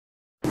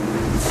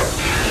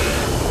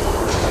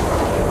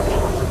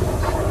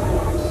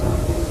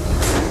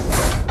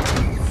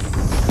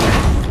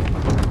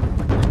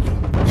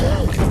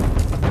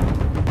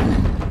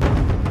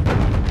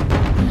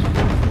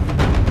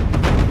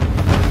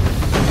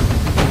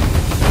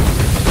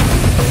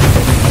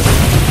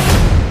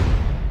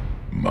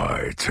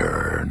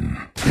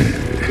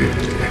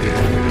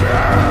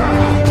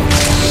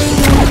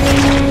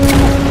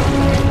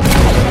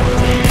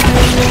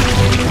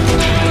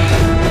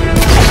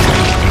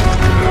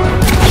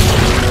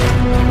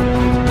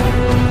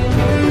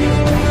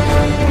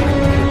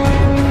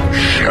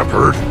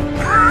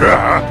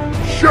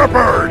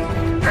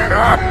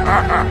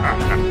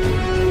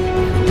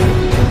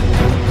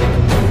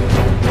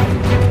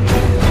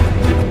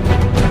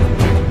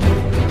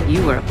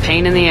a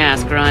pain in the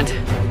ass, Grunt.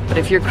 But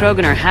if you're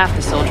Krogan or half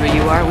the soldier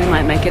you are, we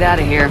might make it out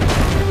of here.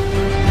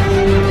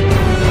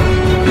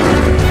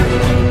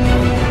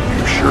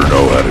 You sure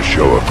know how to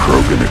show a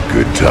Krogan a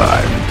good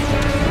time.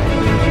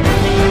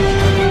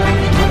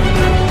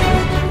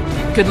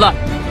 Good luck.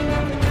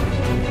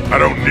 I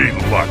don't need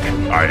luck.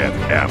 I have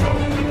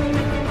ammo.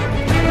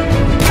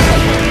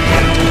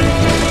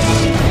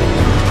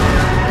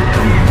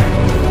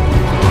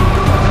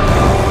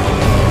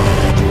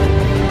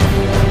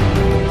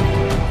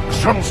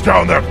 Shuttle's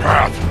down that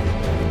path.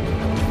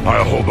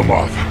 I'll hold them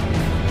off.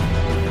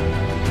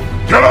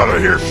 Get out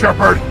of here,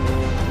 Shepard!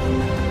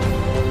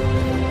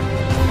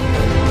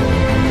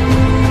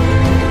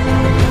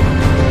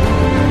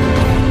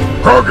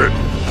 Krogan,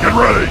 get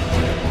ready!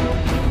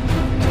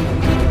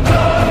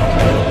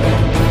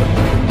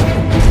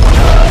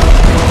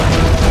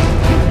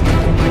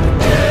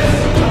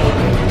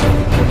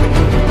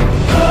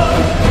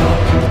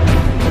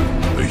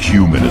 The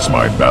human is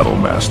my battle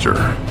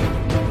master.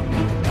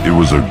 It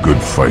was a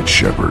good fight,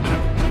 Shepard.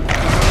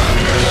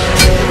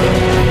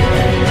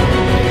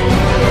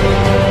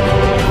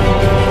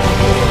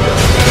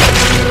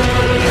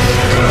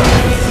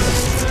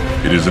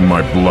 It is in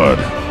my blood.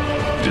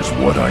 It is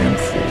what I am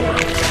for.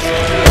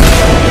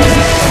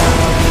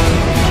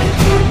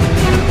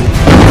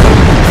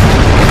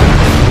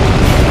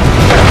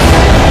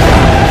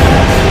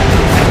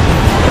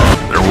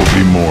 There will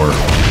be more.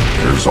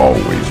 There's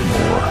always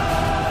more.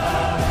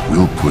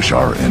 We'll push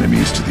our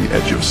enemies to the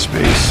edge of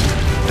space,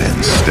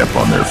 then step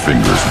on their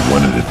fingers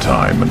one at a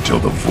time until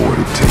the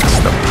void takes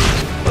them.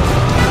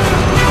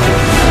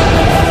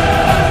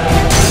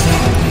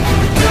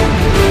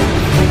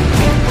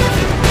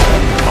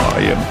 I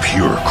am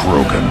pure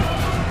Krogan.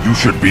 You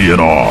should be in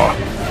awe.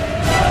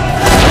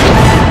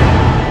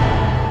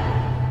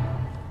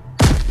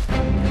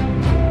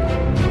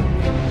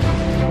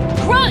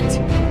 Grunt!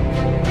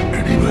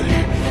 Anybody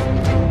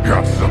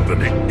got something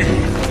to eat?